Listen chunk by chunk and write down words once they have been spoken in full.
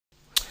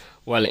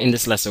Well, in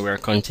this lesson, we're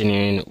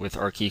continuing with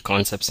our key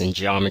concepts in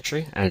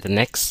geometry, and the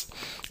next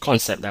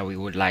concept that we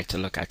would like to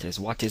look at is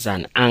what is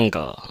an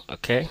angle,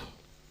 okay?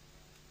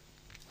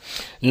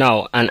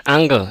 Now, an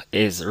angle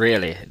is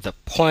really the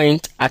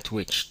point at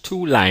which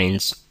two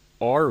lines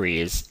or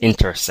rays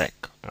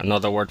intersect.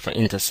 Another word for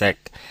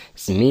intersect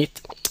is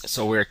meet.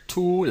 So where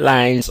two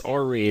lines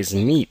or rays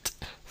meet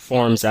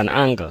forms an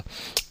angle,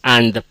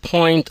 and the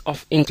point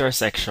of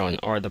intersection,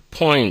 or the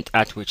point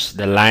at which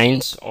the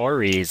lines or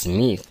rays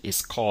meet,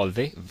 is called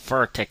the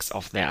vertex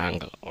of the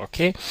angle.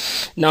 Okay,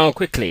 now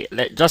quickly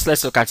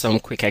let's look at some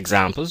quick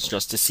examples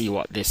just to see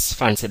what this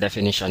fancy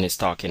definition is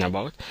talking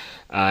about.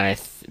 I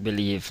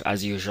believe,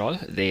 as usual,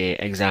 the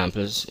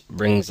examples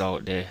brings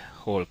out the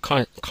whole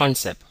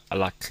concept a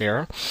lot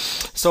clearer.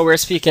 So we're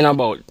speaking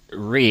about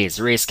rays.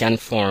 Rays can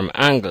form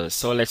angles.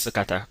 So let's look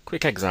at a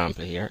quick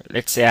example here.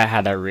 Let's say I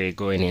had a ray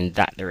going in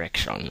that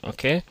direction,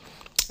 okay?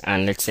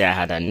 And let's say I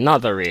had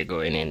another ray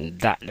going in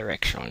that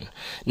direction.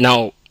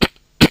 Now,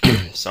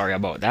 sorry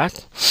about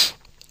that.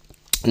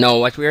 Now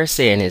what we are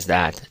saying is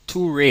that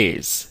two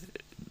rays,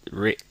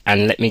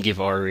 and let me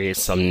give our rays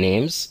some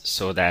names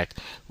so that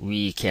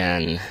we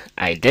can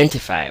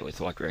identify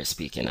with what we're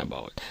speaking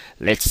about.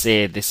 Let's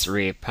say this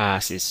ray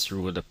passes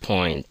through the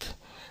point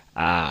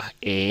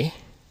A,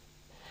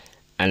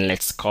 and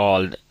let's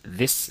call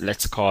this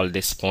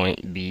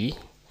point B,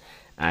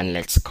 and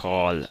let's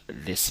call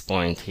this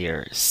point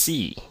here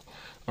C.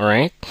 All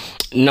right,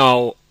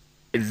 now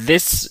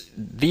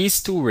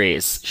these two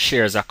rays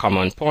shares a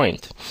common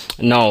point.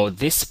 Now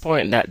this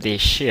point that they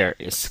share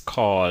is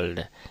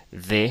called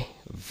the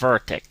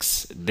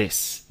vertex.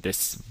 This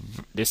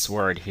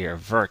word here,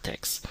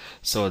 vertex.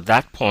 So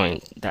that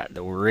point that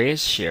the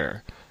rays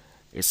share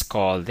is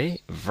called the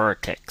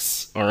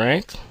vertex. All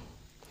right,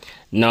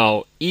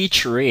 now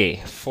each ray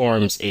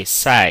forms a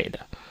side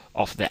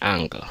of the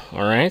angle.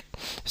 All right,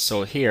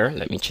 so here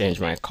let me change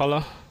my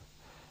color.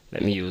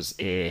 Let me use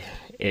a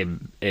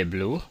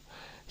blue.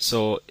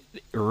 So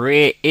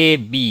ray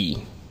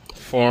AB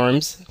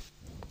forms,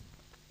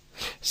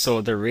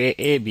 so the ray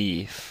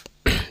AB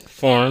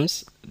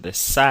forms the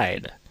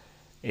side,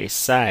 a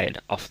side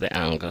of the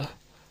angle.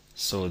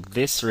 So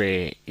this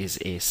ray is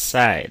a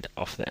side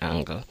of the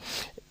angle.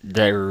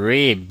 The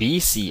ray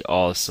BC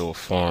also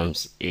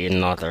forms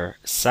another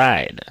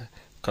side,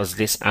 because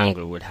this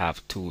angle would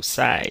have two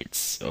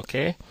sides,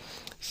 okay?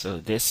 So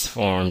this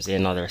forms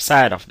another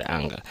side of the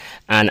angle,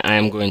 and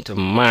I'm going to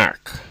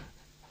mark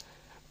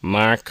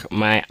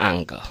my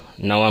angle.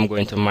 Now I'm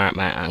going to mark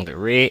my angle.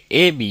 Ray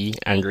AB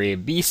and ray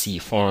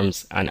BC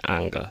forms an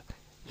angle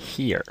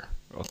here,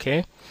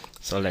 okay?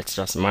 So let's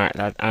just mark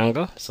that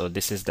angle. So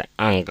this is the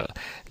angle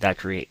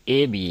that ray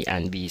AB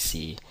and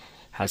BC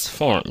has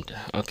formed,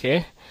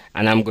 okay?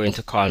 And I'm going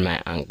to call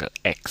my angle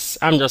X.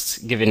 I'm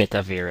just giving it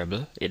a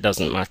variable. It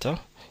doesn't matter.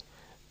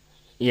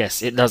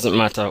 Yes, it doesn't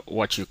matter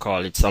what you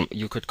call it.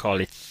 You could call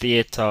it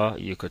theta,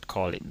 you could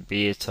call it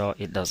beta,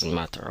 it doesn't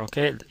matter,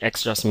 okay?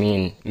 X just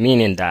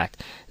meaning that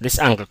this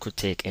angle could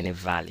take any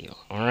value,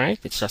 all right?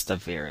 It's just a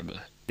variable.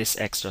 This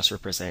X just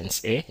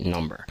represents a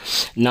number.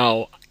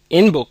 Now,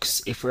 in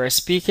books, if we're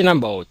speaking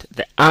about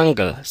the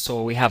angle,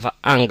 so we have an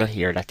angle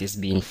here that is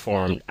being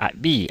formed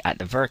at B, at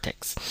the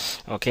vertex,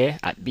 okay,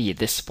 at B,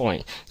 this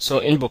point. So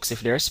in books,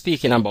 if they're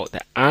speaking about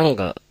the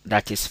angle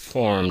that is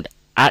formed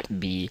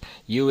at B,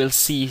 you will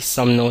see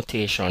some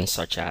notation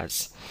such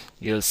as,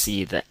 you'll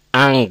see the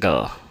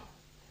angle,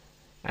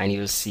 and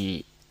you'll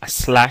see a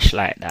slash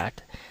like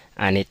that,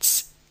 and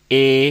it's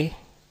A,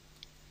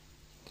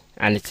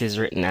 and it is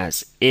written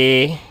as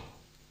A,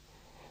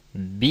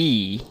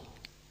 B,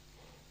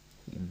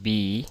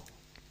 B,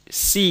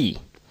 C.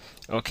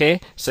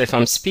 Okay, so if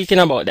I'm speaking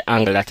about the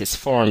angle that is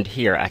formed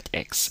here at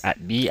X,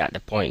 at B, at the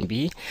point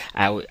B,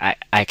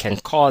 I can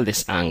call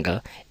this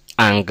angle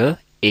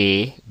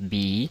A,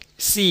 B,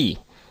 C.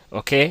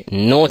 Okay,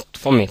 note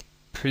for me,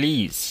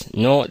 please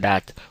note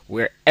that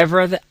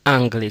wherever the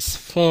angle is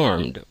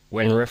formed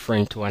when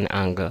referring to an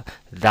angle,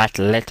 that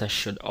letter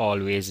should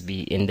always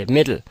be in the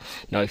middle.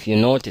 Now if you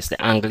notice,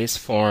 the angle is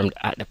formed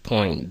at the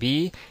point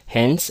B,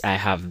 hence I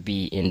have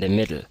B in the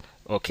middle.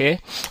 Okay,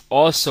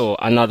 also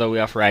another way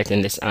of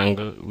writing this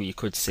angle, we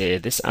could say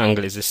this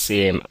angle is the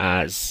same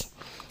as,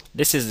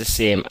 this is the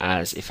same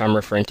as, if I'm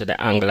referring to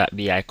the angle at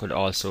B, I could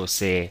also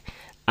say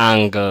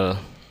angle,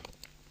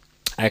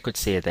 I could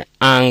say the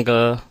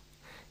angle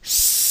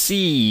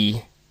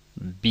CBA.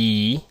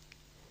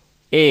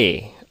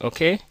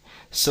 Okay,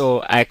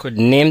 so I could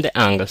name the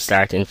angle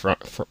starting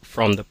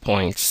from the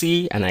point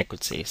C, and I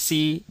could say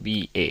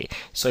CBA.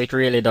 So it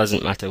really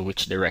doesn't matter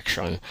which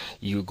direction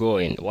you go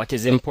in. What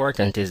is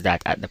important is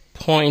that at the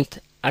point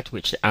at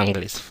which the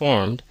angle is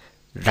formed,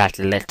 that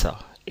letter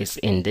is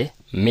in the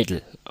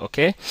middle.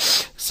 Okay,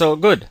 so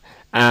good.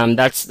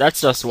 That's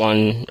just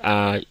one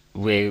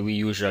way we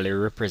usually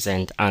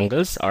represent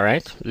angles. All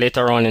right,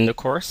 later on in the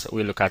course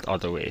we look at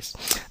other ways.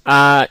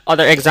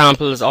 Other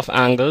examples of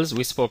angles,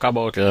 we spoke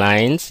about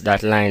lines,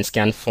 that lines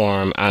can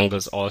form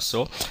angles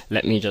also.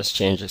 Let me just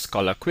change this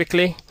color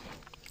quickly.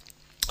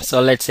 So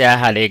let's say I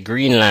had a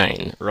green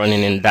line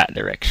running in that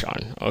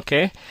direction,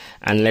 okay?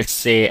 And let's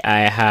say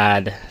I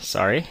had,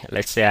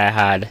 let's say I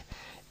had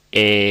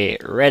a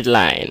red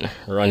line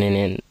running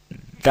in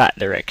that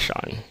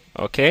direction,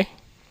 okay?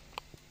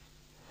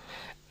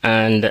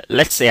 And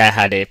let's say I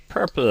had a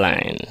purple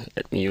line.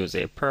 Let me use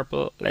a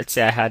purple. Let's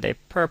say I had a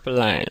purple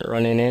line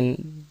running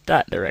in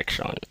that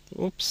direction.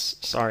 Oops,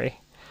 sorry.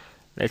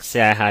 Let's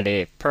say I had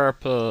a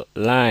purple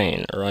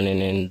line running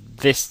in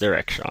this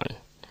direction.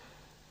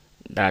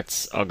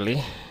 That's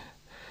ugly.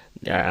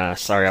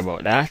 Sorry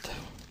about that.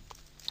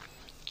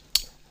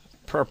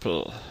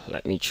 Purple.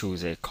 Let me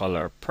choose a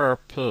color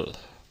purple.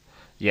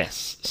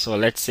 Yes, so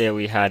let's say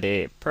we had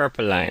a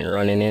purple line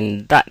running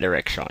in that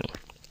direction.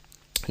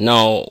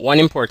 Now, one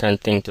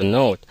important thing to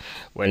note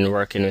when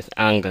working with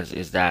angles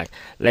is that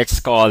let's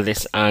call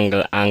this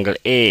angle angle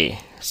A.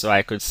 So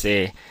I could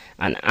say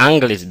an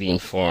angle is being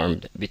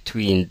formed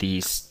between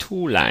these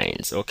two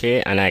lines,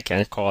 okay? And I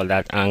can call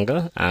that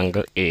angle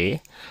angle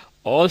A.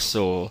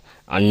 Also,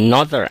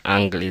 another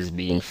angle is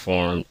being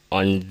formed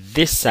on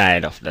this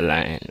side of the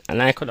line,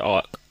 and I could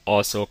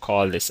also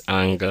call this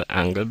angle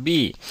angle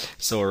B.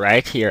 So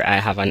right here I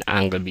have an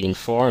angle being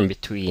formed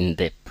between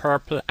the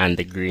purple and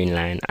the green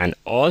line, and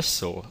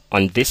also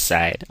on this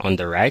side, on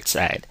the right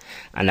side,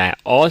 and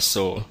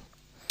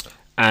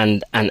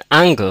an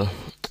angle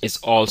is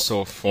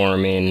also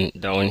forming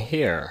down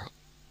here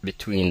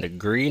between the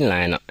green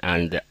line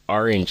and the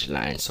orange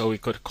line. So we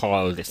could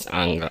call this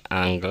angle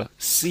angle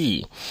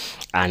C.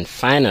 And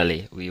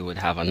finally, we would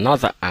have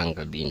another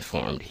angle being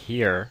formed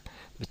here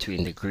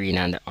between the green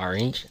and the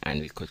orange, and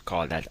we could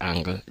call that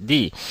angle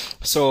D.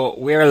 So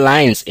where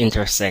lines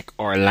intersect,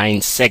 or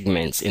line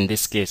segments, in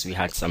this case we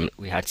had some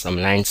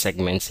line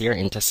segments here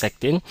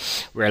intersecting,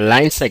 where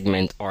line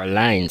segment or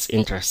lines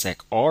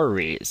intersect or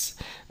raise,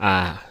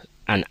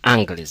 an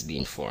angle is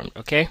being formed.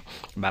 Okay,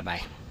 bye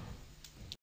bye.